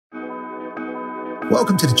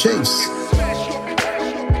Welcome to the Chiefs.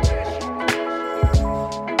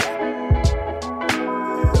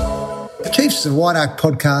 The Chiefs is a White Arc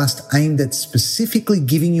podcast aimed at specifically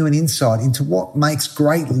giving you an insight into what makes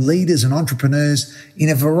great leaders and entrepreneurs in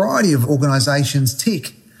a variety of organisations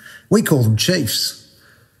tick. We call them Chiefs.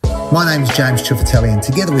 My name is James Ciuffetelli, and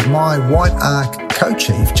together with my White Arc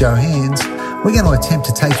co-chief, Joe Hands, we're going to attempt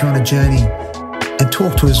to take you on a journey and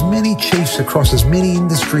talk to as many chiefs across as many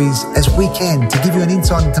industries as we can to give you an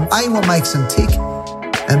insight into A, what makes them tick,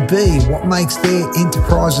 and B, what makes their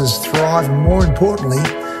enterprises thrive, and more importantly,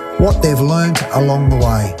 what they've learned along the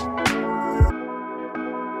way.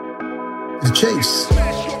 The Chiefs.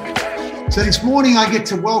 So this morning I get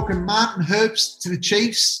to welcome Martin Herbst to the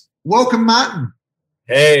Chiefs. Welcome, Martin.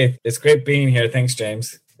 Hey, it's great being here. Thanks,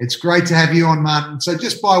 James. It's great to have you on, Martin. So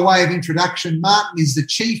just by way of introduction, Martin is the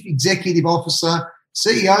Chief Executive Officer,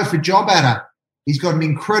 CEO for JobAdder. He's got an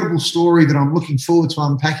incredible story that I'm looking forward to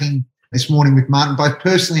unpacking this morning with Martin, both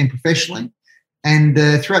personally and professionally. And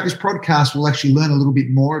throughout this podcast, we'll actually learn a little bit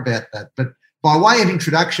more about that. But by way of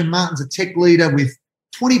introduction, Martin's a tech leader with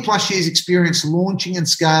 20 plus years experience launching and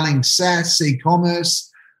scaling SaaS,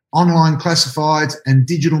 e-commerce, online classifieds and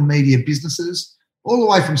digital media businesses, all the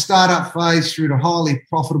way from startup phase through to highly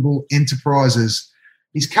profitable enterprises.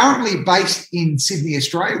 He's currently based in Sydney,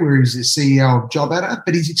 Australia, where he's the CEO of JobAdder,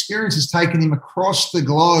 but his experience has taken him across the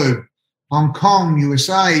globe, Hong Kong,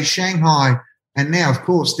 USA, Shanghai, and now, of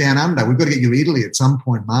course, down under. We've got to get you to Italy at some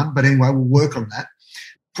point, Martin, but anyway, we'll work on that.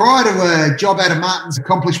 Prior to JobAdder, Martin's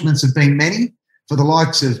accomplishments have been many for the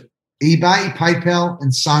likes of eBay, PayPal,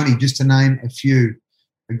 and Sony, just to name a few.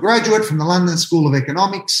 A graduate from the London School of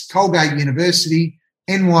Economics, Colgate University,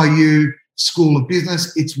 NYU School of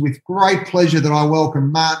Business. It's with great pleasure that I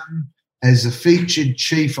welcome Martin as a featured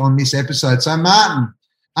chief on this episode. So, Martin,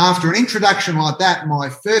 after an introduction like that, my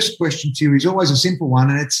first question to you is always a simple one,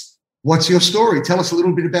 and it's, what's your story? Tell us a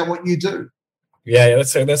little bit about what you do. Yeah,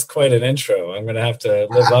 that's quite an intro. I'm going to have to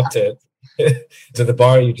live up to to the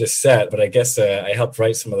bar you just set, but I guess I helped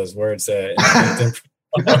write some of those words. So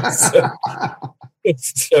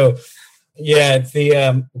yeah,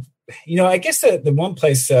 I guess the one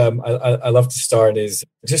place I love to start is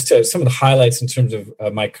just some of the highlights in terms of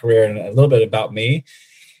my career and a little bit about me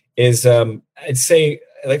is I'd say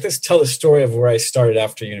I like to tell the story of where I started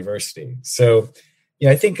after university. So,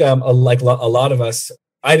 I think like a lot of us,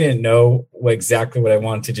 I didn't know exactly what I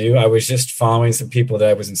wanted to do. I was just following some people that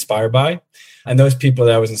I was inspired by. And those people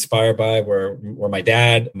that I was inspired by were my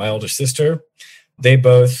dad, my older sister.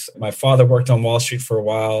 My father worked on Wall Street for a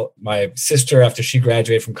while. My sister, after she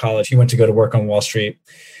graduated from college, she went to go to work on Wall Street.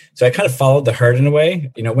 So I kind of followed the herd in a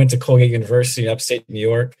way. Went to Colgate University in upstate New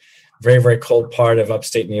York, very, very cold part of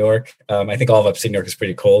upstate New York. I think all of upstate New York is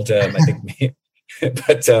pretty cold.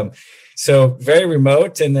 So very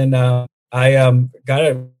remote. And then I got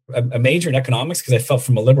a major in economics because I felt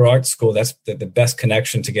from a liberal arts school, that's the best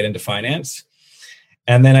connection to get into finance.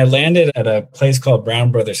 And then I landed at a place called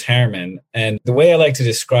Brown Brothers Harriman. And the way I like to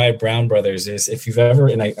describe Brown Brothers is if you've ever,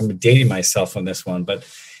 and I'm dating myself on this one, but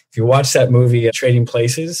if you watch that movie, Trading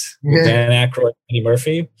Places, with Dan Aykroyd and Eddie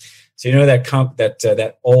Murphy. So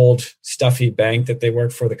that old stuffy bank that they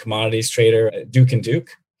worked for, the commodities trader, Duke and Duke.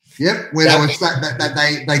 Yep, where they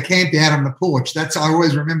camped out on the porch. I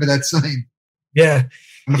always remember that scene. Yeah.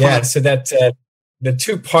 So that the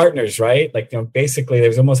two partners, right? Basically, there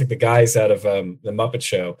was almost like the guys out of the Muppet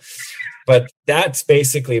Show. But that's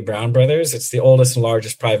basically Brown Brothers. It's the oldest and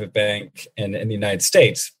largest private bank in the United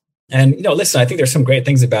States. And, listen, I think there's some great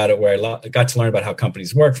things about it where I got to learn about how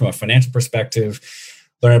companies work from a financial perspective,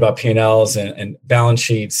 learn about P&Ls and balance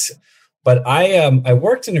sheets. But I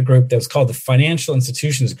worked in a group that was called the Financial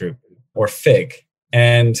Institutions Group, or FIG.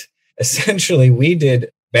 And essentially, we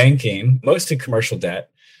did banking, mostly commercial debt,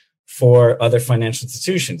 for other financial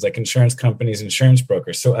institutions like insurance companies, insurance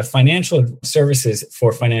brokers. So a financial services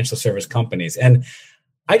for financial service companies. And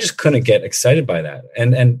I just couldn't get excited by that.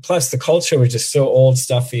 And plus the culture was just so old,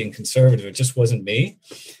 stuffy and conservative. It just wasn't me.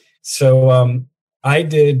 So I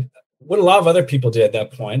did what a lot of other people did at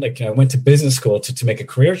that point. I went to business school to make a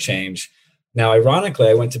career change. Now, ironically,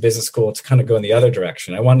 I went to business school to kind of go in the other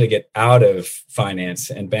direction. I wanted to get out of finance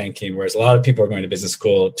and banking, whereas a lot of people are going to business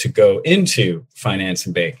school to go into finance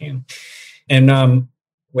and banking. And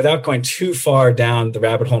without going too far down the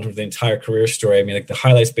rabbit hole of the entire career story, the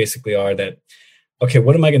highlights basically are that, okay,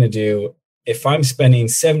 what am I going to do if I'm spending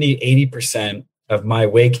 70, 80% of my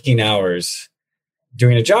waking hours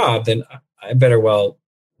doing a job? Then I better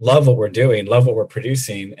love what we're doing, love what we're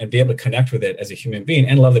producing, and be able to connect with it as a human being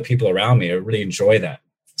and love the people around me. I really enjoy that.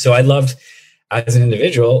 So I loved as an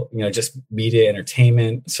individual, just media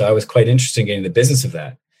entertainment. So I was quite interested in getting the business of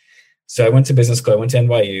that. So I went to business school. I went to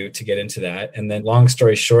NYU to get into that. And then long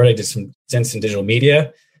story short, I did some stints in digital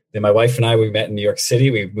media. Then my wife and I, we met in New York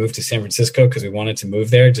City. We moved to San Francisco because we wanted to move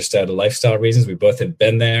there just out of lifestyle reasons. We both had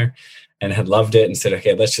been there and had loved it and said,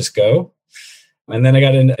 okay, let's just go. And then I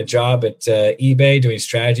got a job at eBay doing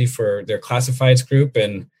strategy for their classifieds group.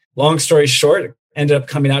 And long story short, ended up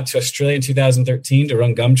coming out to Australia in 2013 to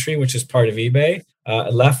run Gumtree, which is part of eBay. I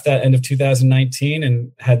left that end of 2019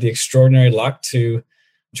 and had the extraordinary luck to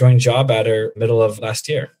join JobAdder middle of last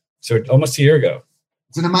year. So almost a year ago.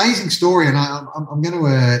 It's an amazing story, and I'm going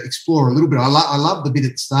to explore a little bit. I love the bit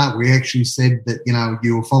at the start where you actually said that,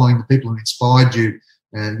 you were following the people who inspired you.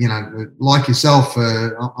 And, like yourself,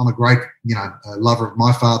 I'm a great, lover of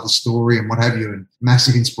my father's story and what have you, and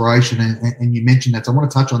massive inspiration. And you mentioned that. So I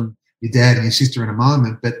want to touch on your dad and your sister in a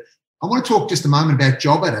moment, but I want to talk just a moment about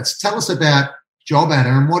JobAdder. So tell us about JobAdder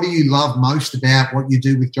and what do you love most about what you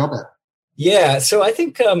do with JobAdder? Yeah, so I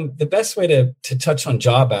think the best way to touch on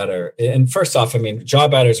JobAdder, and first off,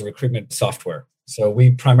 JobAdder is a recruitment software. So we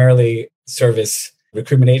primarily service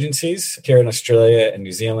recruitment agencies here in Australia and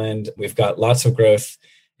New Zealand. We've got lots of growth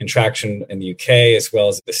and traction in the UK as well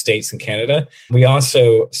as the States and Canada. We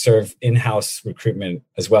also serve in-house recruitment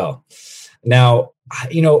as well. Now,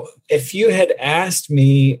 if you had asked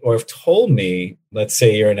me or have told me, let's say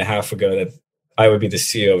a year and a half ago, that I would be the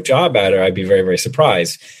CEO of JobAdder, I'd be very, very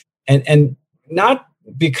surprised. And not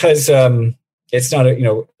because it's not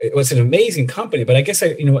it was an amazing company, but I guess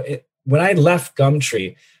when I left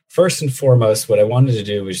Gumtree, first and foremost, what I wanted to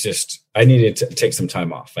do was I needed to take some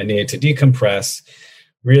time off. I needed to decompress.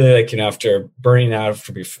 Really, after burning out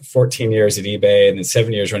for 14 years at eBay and then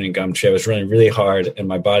 7 years running Gumtree, I was running really hard, and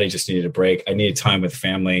my body just needed a break. I needed time with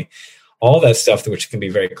family. All that stuff, which can be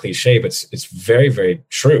very cliche, but it's very, very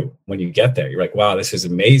true when you get there. You're like, wow, this is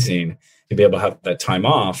amazing to be able to have that time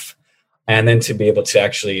off, and then to be able to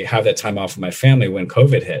actually have that time off with my family when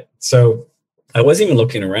COVID hit. So I wasn't even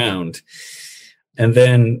looking around. And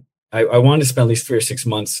then I wanted to spend at least 3 or 6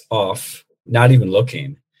 months off, not even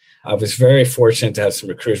looking. I was very fortunate to have some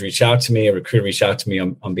recruiters reach out to me. A recruiter reached out to me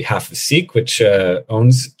on behalf of Seek, which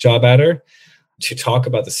owns JobAdder, to talk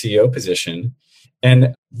about the CEO position.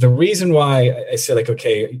 And the reason why I said,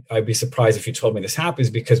 okay, I'd be surprised if you told me this happened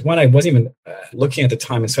is because, one, I wasn't even looking at the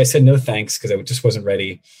time. And so I said, no, thanks, because I just wasn't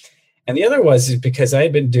ready. And the other was because I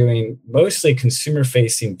had been doing mostly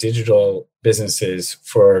consumer-facing digital businesses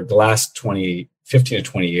for the last 15 to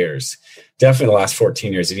 20 years, definitely the last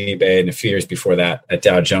 14 years at eBay and a few years before that at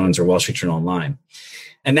Dow Jones or Wall Street Journal Online.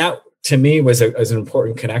 And that, to me, was an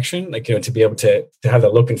important connection, to be able to have the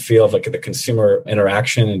look and feel of the consumer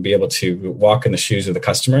interaction and be able to walk in the shoes of the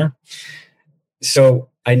customer. So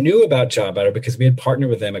I knew about JobAdder because we had partnered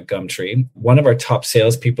with them at Gumtree. One of our top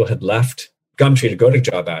salespeople had left Gumtree to go to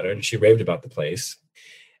JobAdder, and she raved about the place.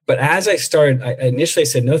 But as I started, I initially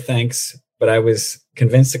said, no, thanks. But I was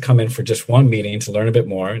convinced to come in for just one meeting to learn a bit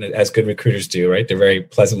more, and as good recruiters do, right? They're very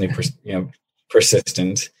pleasantly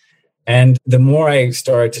persistent. And the more I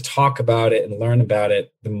started to talk about it and learn about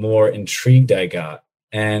it, the more intrigued I got.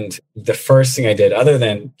 And the first thing I did, other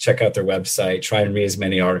than check out their website, try and read as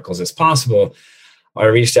many articles as possible, I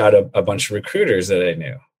reached out a bunch of recruiters that I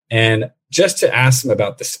knew. And just to ask them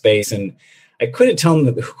about the space. And I couldn't tell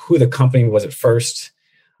them who the company was at first.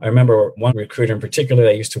 I remember one recruiter in particular that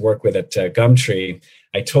I used to work with at Gumtree.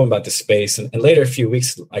 I told him about the space. And later, a few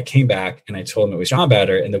weeks, I came back and I told him it was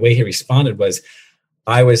JobAdder. And the way he responded was,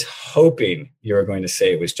 I was hoping you were going to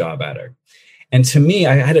say it was JobAdder. And to me,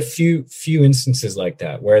 I had a few instances like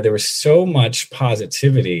that where there was so much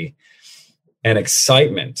positivity and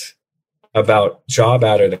excitement about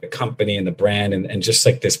JobAdder, the company and the brand, and just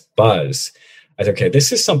this buzz. I said, okay,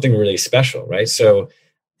 this is something really special, right? So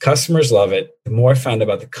customers love it. The more I found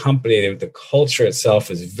about the company, the culture itself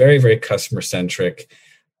is very, very customer centric,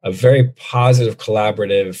 a very positive,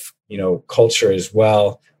 collaborative, culture as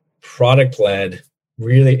well, product led.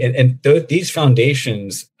 Really, and these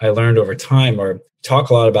foundations I learned over time, or talk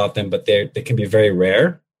a lot about them, but they can be very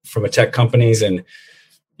rare from a tech companies. And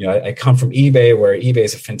I come from eBay, where eBay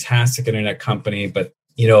is a fantastic internet company, but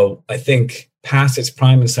I think past its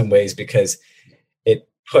prime in some ways because it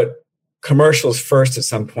put commercials first at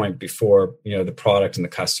some point before the product and the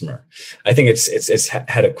customer. I think it's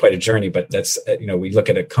had quite a journey, but that's we look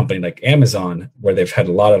at a company like Amazon where they've had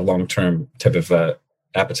a lot of long-term type of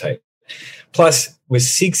appetite. Plus, with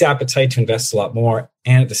Seek's appetite to invest a lot more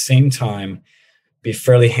and at the same time be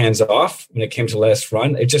fairly hands-off when it came to let us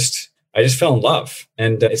run, I just fell in love.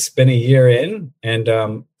 And it's been a year in, and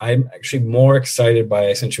I'm actually more excited by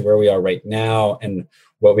essentially where we are right now and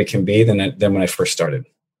what we can be than when I first started.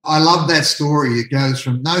 I love that story. It goes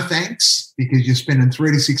from no thanks because you're spending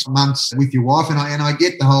 3 to 6 months with your wife, and I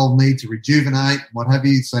get the whole need to rejuvenate, what have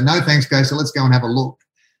you. So no thanks goes, so let's go and have a look.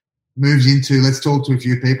 Moves into let's talk to a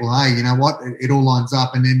few people. Hey, you know what? It all lines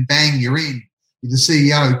up, and then bang, you're in. You're the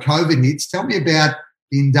CEO. COVID hits. Tell me about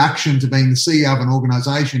the induction to being the CEO of an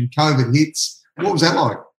organisation. COVID hits. What was that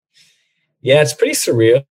like? Yeah, it's pretty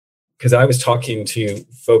surreal because I was talking to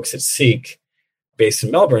folks at Seek based in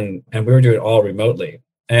Melbourne, and we were doing it all remotely.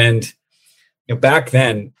 And back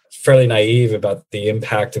then, fairly naive about the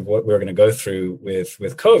impact of what we were going to go through with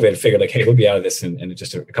COVID. Figured like, hey, we'll be out of this in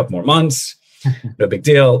just a couple more months. No big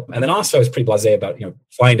deal. And then also I was pretty blasé about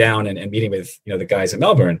flying down and meeting with the guys in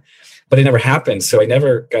Melbourne, but it never happened. So I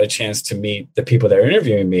never got a chance to meet the people that are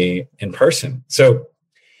interviewing me in person. So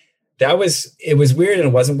it was weird, and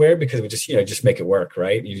it wasn't weird because we just make it work,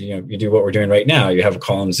 right? You do what we're doing right now. You have a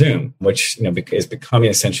call on Zoom, which is becoming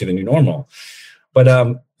essentially the new normal. But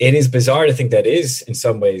it is bizarre to think that is in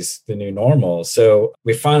some ways the new normal. So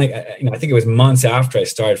we finally, I think it was months after I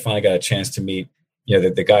started, finally got a chance to meet,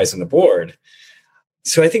 the guys on the board.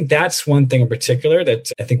 So I think that's one thing in particular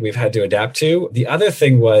that I think we've had to adapt to. The other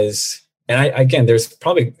thing was, and again, there's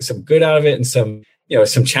probably some good out of it and some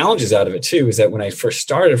challenges out of it too, is that when I first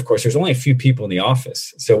started, of course, there's only a few people in the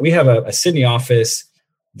office. So we have a Sydney office.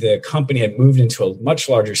 The company had moved into a much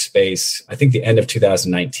larger space, I think the end of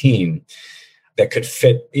 2019. That could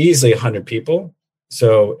fit easily 100 people.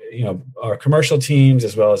 So, our commercial teams,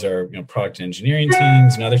 as well as our product and engineering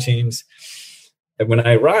teams and other teams. And when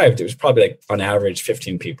I arrived, it was probably like on average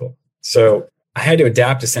 15 people. So I had to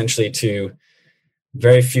adapt essentially to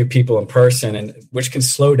very few people in person, and which can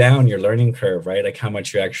slow down your learning curve, right? Like how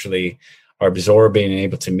much you actually are absorbing and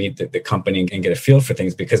able to meet the company and get a feel for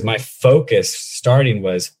things. Because my focus starting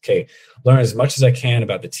was, okay, learn as much as I can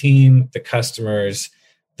about the team, the customers,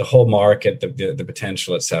 the whole market, the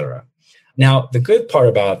potential, et cetera. Now, the good part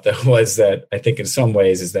about that was that I think in some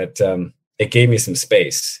ways is that it gave me some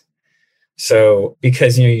space. So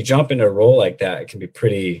because, you jump into a role like that, it can be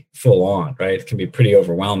pretty full on, right? It can be pretty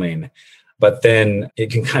overwhelming, but then it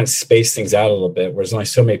can kind of space things out a little bit where there's only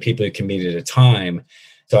so many people you can meet at a time.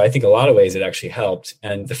 So I think a lot of ways it actually helped.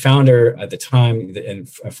 And the founder at the time and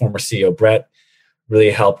former CEO, Brett, really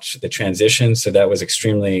helped the transition. So that was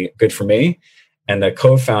extremely good for me. And the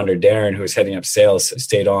co-founder, Darren, who was heading up sales,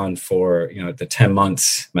 stayed on for, the 10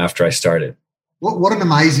 months after I started. What an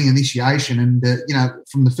amazing initiation. And,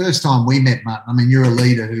 from the first time we met, Martin, I mean, you're a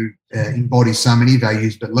leader who embodies so many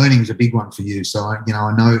values, but learning is a big one for you. So, I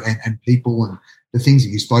know, and people and the things that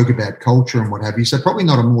you spoke about, culture and what have you. So probably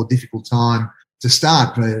not a more difficult time to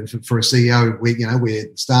start for a CEO where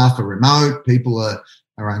staff are remote, people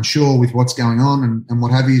are unsure with what's going on and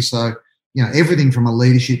what have you. So, everything from a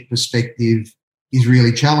leadership perspective is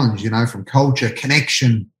really challenged, from culture,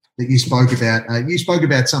 connection that you spoke about. You spoke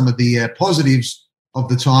about some of the positives of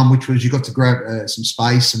the time, which was you got to grab some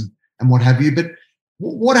space and what have you. But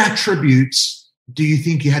what attributes do you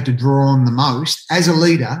think you had to draw on the most as a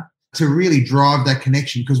leader to really drive that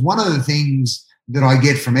connection? Because one of the things that I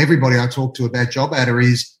get from everybody I talk to about Job Adder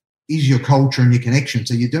is your culture and your connection.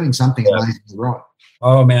 So you're doing something amazingly right.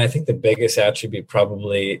 Oh, man, I think the biggest attribute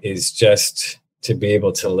probably is just to be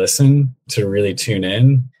able to listen, to really tune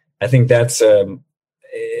in. I think that's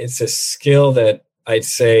it's a skill that I'd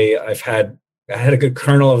say I had a good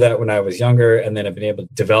kernel of that when I was younger, and then I've been able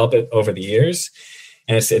to develop it over the years.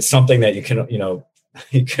 And it's something that you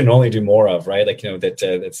can only do more of, right? Like,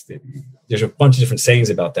 there's a bunch of different sayings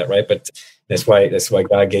about that, right? But that's why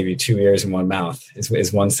God gave you 2 ears and 1 mouth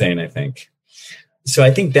is one saying, I think. So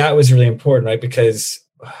I think that was really important, right? Because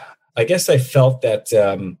I guess I felt that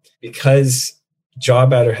because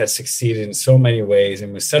Job Adder has succeeded in so many ways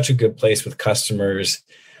and was such a good place with customers,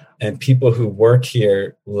 and people who work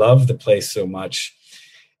here love the place so much,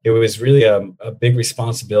 it was really a big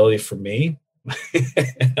responsibility for me.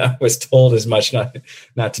 I was told as much not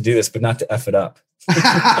to do this, but not to F it up.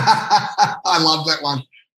 I love that one.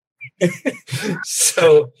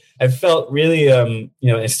 So I felt really,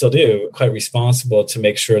 I still do, quite responsible to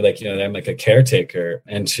make sure, that I'm like a caretaker,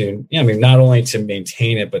 and to, not only to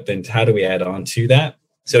maintain it, but then how do we add on to that?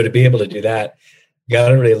 So to be able to do that, you got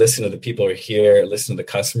to really listen to the people who are here, listen to the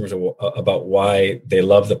customers about why they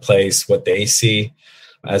love the place, what they see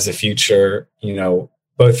as the future,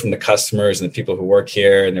 both from the customers and the people who work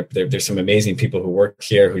here. And there's some amazing people who work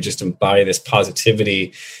here who just embody this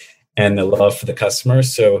positivity and the love for the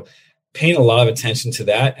customers. So paying a lot of attention to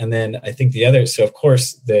that. And then I think the other, so of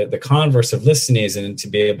course, the converse of listening is to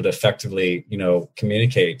be able to effectively,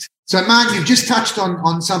 communicate. So, Mark, you've just touched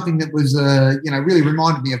on something that was, really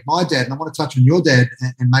reminded me of my dad. And I want to touch on your dad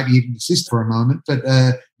and maybe even your sister for a moment. But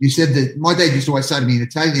you said that my dad used to always say to me in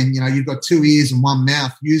Italian, you've got two ears and one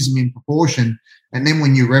mouth, use them in proportion. And then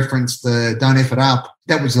when you referenced the don't F it up,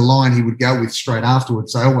 that was the line he would go with straight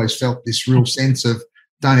afterwards. So I always felt this real sense of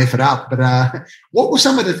don't F it up. But what were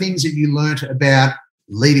some of the things that you learnt about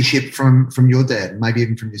leadership from your dad and maybe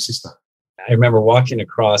even from your sister? I remember walking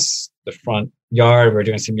across the front yard. We were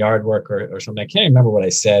doing some yard work or something. I can't remember what I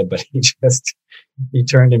said, but he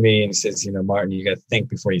turned to me and says, Martin, you got to think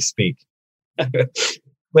before you speak.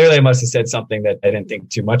 Clearly, I must have said something that I didn't think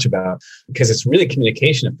too much about, because it's really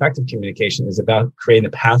communication. Effective communication is about creating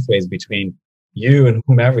the pathways between you and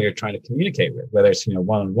whomever you're trying to communicate with, whether it's,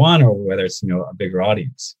 one-on-one or whether it's, a bigger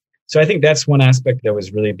audience. So I think that's one aspect that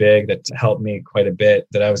was really big that helped me quite a bit,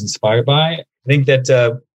 that I was inspired by. I think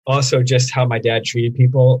that also just how my dad treated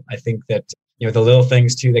people. I think that, the little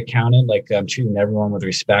things too that counted, like treating everyone with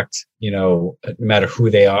respect, no matter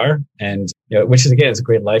who they are. And, which is, again, it's a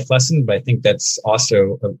great life lesson, but I think that's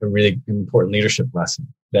also a really important leadership lesson,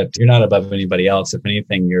 that you're not above anybody else. If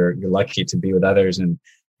anything, you're lucky to be with others, and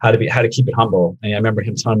how to keep it humble. And I remember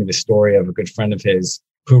him telling me the story of a good friend of his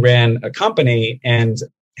who ran a company, and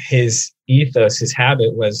his ethos, his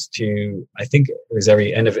habit was to, I think it was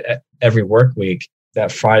every end of every work week,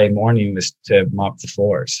 that Friday morning was to mop the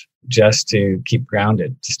floors, just to keep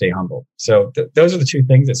grounded, to stay humble. So those are the two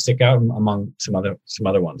things that stick out among some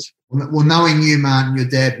other ones. Well, knowing you, Martin, your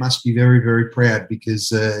dad must be very, very proud, because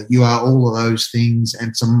you are all of those things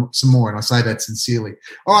and some more. And I say that sincerely.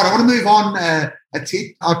 All right, I want to move on a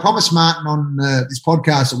tip. I promised Martin on this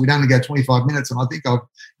podcast that we'd only go 25 minutes, and I think I'm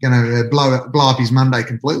going to blow up his Monday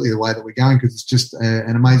completely the way that we're going, because it's just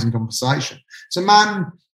an amazing conversation. So, Martin,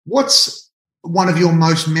 what's one of your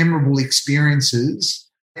most memorable experiences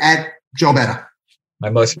at Job Adder?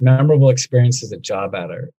 My most memorable experiences at Job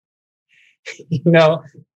Adder.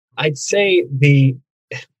 I'd say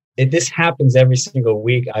this happens every single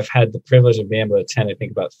week. I've had the privilege of being able to attend, I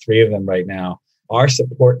think, about 3 of them right now. Our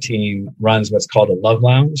support team runs what's called a love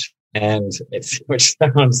lounge, and which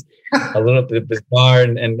sounds a little bit bizarre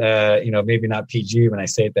and maybe not PG when I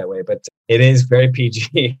say it that way, but it is very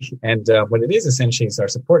PG. And what it is essentially is our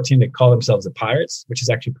support team. They call themselves the Pirates, which is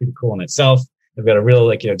actually pretty cool in itself. They've got a real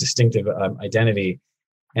distinctive identity.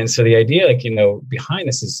 And so the idea, behind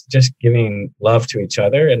this is just giving love to each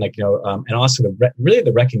other, and and also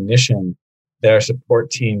the recognition that our support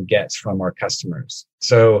team gets from our customers.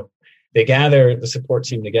 So they gather the support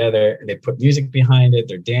team together and they put music behind it.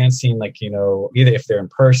 They're dancing, either if they're in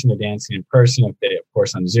person, they're dancing in person. If they, of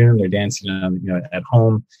course, on Zoom, they're dancing, at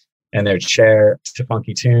home in their chair to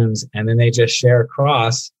funky tunes. And then they just share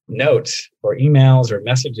across notes or emails or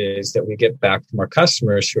messages that we get back from our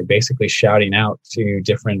customers, who are basically shouting out to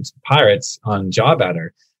different pirates on Job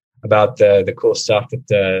Adder about the cool stuff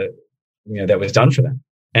that, that was done for them.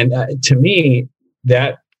 And to me,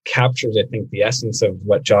 that captures, I think, the essence of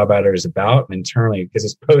what Job Adder is about internally, because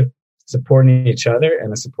it's both supporting each other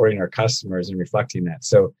and supporting our customers and reflecting that.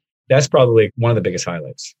 So that's probably one of the biggest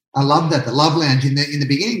highlights. I love that. The Love Lounge. In the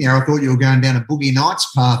beginning there, I thought you were going down a Boogie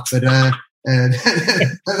Nights path, but I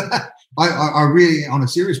really, on a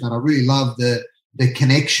serious note, I really love the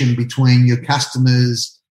connection between your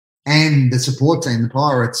customers and the support team, the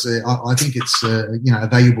Pirates. I think it's a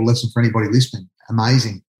valuable lesson for anybody listening.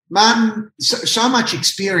 Amazing. Martin, so much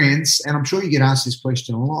experience, and I'm sure you get asked this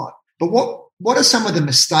question a lot, but what are some of the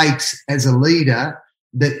mistakes as a leader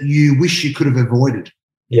that you wish you could have avoided?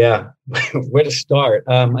 Yeah, where to start?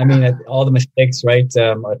 All the mistakes, right,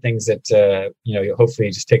 are things that, you hopefully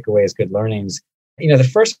just take away as good learnings. The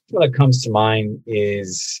first one that comes to mind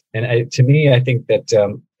is, to me, I think that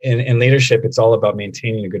in leadership, it's all about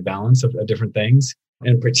maintaining a good balance of different things.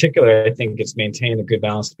 In particular, I think it's maintaining a good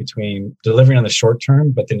balance between delivering on the short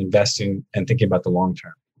term, but then investing and thinking about the long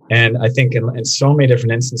term. And I think in so many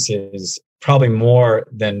different instances, probably more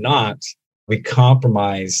than not, we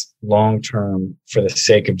compromise long term for the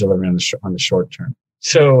sake of delivering on the short term.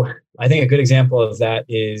 So I think a good example of that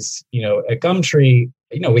is, at Gumtree,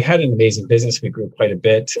 we had an amazing business. We grew quite a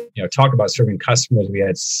bit. Talk about serving customers. We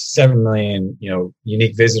had 7 million,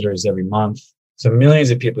 unique visitors every month. So millions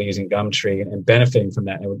of people using Gumtree and benefiting from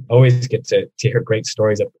that. And I would always get to hear great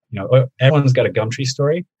stories of, everyone's got a Gumtree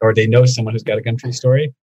story, or they know someone who's got a Gumtree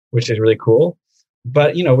story, which is really cool.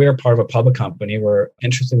 But, we are part of a public company. We're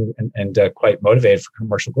interested and quite motivated for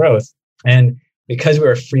commercial growth. And because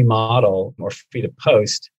we're a free model or free to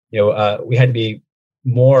post, we had to be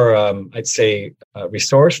more, I'd say,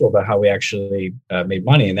 resourceful about how we actually made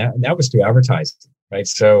money. And that was through advertising, right?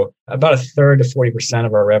 So about a third to 40%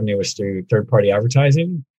 of our revenue was through third-party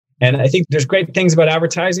advertising. And I think there's great things about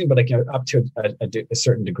advertising, but up to a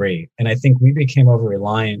certain degree. And I think we became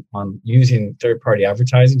over-reliant on using third-party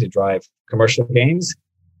advertising to drive commercial gains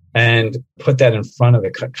and put that in front of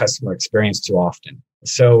the customer experience too often.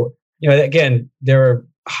 So, again, there are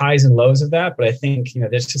highs and lows of that, but I think,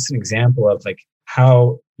 that's just an example of like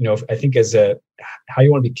how, I think how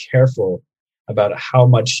you want to be careful about how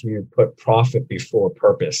much you put profit before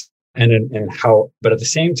purpose and how, but at the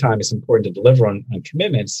same time, it's important to deliver on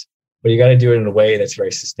commitments, but you got to do it in a way that's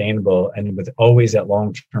very sustainable and with always that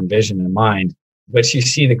long-term vision in mind. But you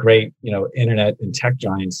see the great, internet and tech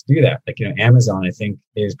giants do that. Like, Amazon, I think,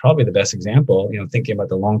 is probably the best example, thinking about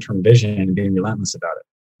the long-term vision and being relentless about it.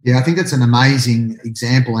 Yeah, I think that's an amazing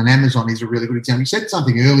example, and Amazon is a really good example. You said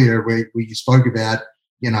something earlier where you spoke about,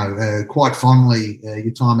 quite fondly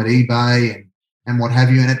your time at eBay and what have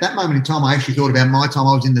you. And at that moment in time, I actually thought about my time.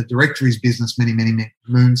 I was in the directories business many, many, many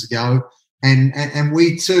moons ago, and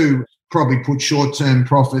we too probably put short-term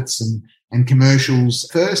profits and commercials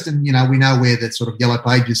first. And, we know where that sort of yellow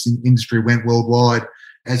pages industry went worldwide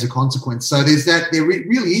as a consequence. So there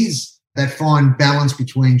really is that fine balance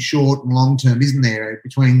between short and long term, isn't there?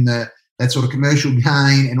 Between that sort of commercial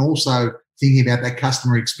gain and also thinking about that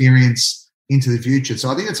customer experience into the future. So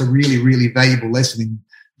I think that's a really, really valuable lesson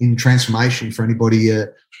in transformation for anybody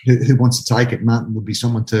who wants to take it. Martin would be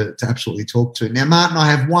someone to absolutely talk to. Now, Martin,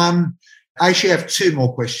 I actually have two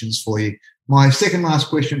more questions for you. My second last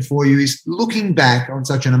question for you is, looking back on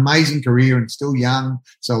such an amazing career and still young,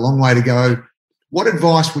 so a long way to go, what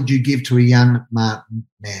advice would you give to a young Martin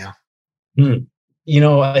now?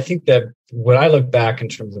 I think that what I look back in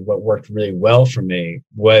terms of what worked really well for me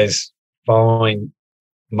was following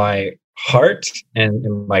my heart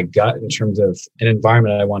and my gut in terms of an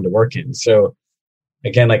environment I wanted to work in. So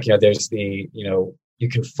again, there's you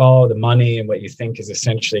can follow the money and what you think is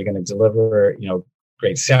essentially going to deliver,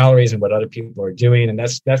 great salaries and what other people are doing. And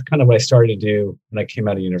that's kind of what I started to do when I came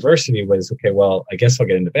out of university was, okay, well, I guess I'll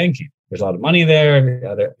get into banking. There's a lot of money there.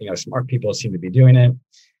 Other, smart people seem to be doing it.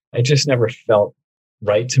 It just never felt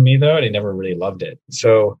right to me, though, and I never really loved it.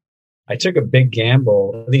 So I took a big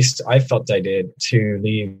gamble, at least I felt I did, to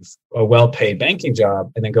leave a well-paid banking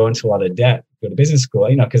job and then go into a lot of debt, go to business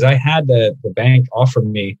school, because I had the bank offer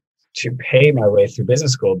me to pay my way through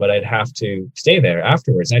business school, but I'd have to stay there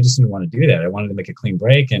afterwards. And I just didn't want to do that. I wanted to make a clean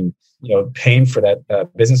break, and, paying for that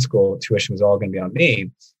business school tuition was all going to be on me.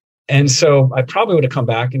 And so I probably would have come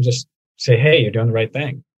back and just say, hey, you're doing the right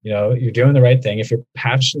thing. You're doing the right thing. If you're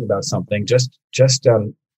passionate about something, just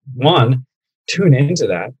one, tune into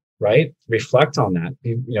that, right? Reflect on that.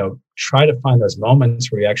 Try to find those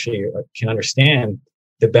moments where you actually can understand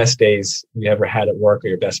the best days you ever had at work or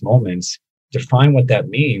your best moments. Define what that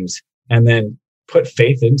means, and then put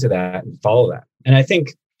faith into that and follow that. And I think,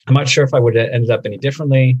 I'm not sure if I would have ended up any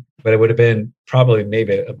differently, but it would have been probably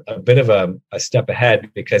maybe a bit of a step ahead,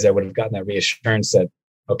 because I would have gotten that reassurance that,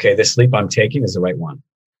 okay, this leap I'm taking is the right one.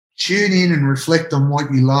 Tune in and reflect on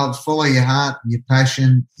what you love, follow your heart and your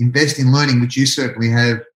passion, invest in learning, which you certainly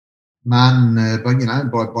have, Martin,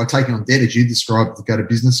 by taking on debt, as you described, to go to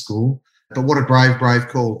business school. But what a brave, brave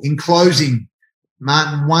call. In closing,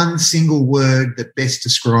 Martin, one single word that best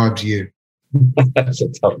describes you. That's a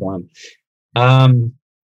tough one.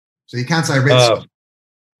 So you can't say red.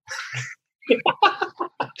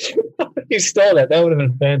 You stole that. That would have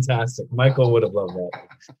been fantastic. Michael would have loved that.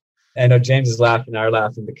 I know James is laughing, I'm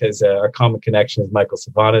laughing, because our common connection is Michael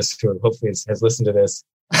Savanas, who hopefully has listened to this.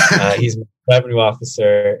 He's my revenue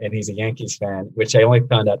officer, and he's a Yankees fan, which I only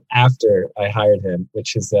found out after I hired him,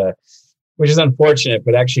 which is unfortunate,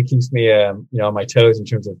 but actually keeps me, on my toes in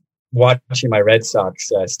terms of watching my Red Sox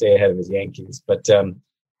stay ahead of his Yankees. But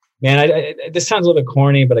man, this sounds a little bit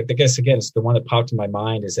corny, but I guess, again, it's the one that popped in my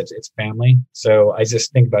mind is it's family. So I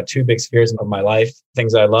just think about two big spheres of my life,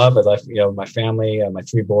 things I love. I love, my family, my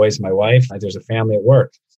three boys, my wife. There's a family at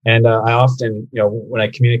work. And I often, when I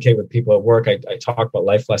communicate with people at work, I talk about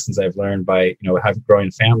life lessons I've learned by, having growing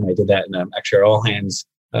a family. I did that in actually our all hands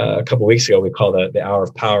a couple of weeks ago. We call the hour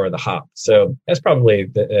of power of the hop. So that's probably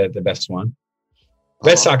the best one.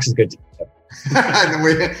 Red Sox is good too. I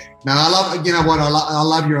love, I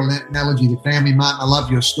love your analogy to family, Martin. I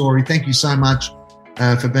love your story. Thank you so much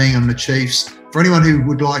for being on the Chiefs. For anyone who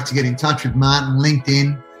would like to get in touch with Martin,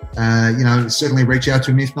 LinkedIn, certainly reach out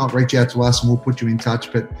to him. If not, reach out to us and we'll put you in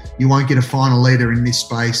touch, but you won't get a final leader in this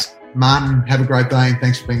space. Martin, have a great day and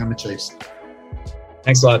thanks for being on the Chiefs.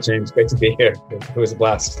 Thanks a lot, James. Great to be here. It was a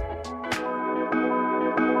blast.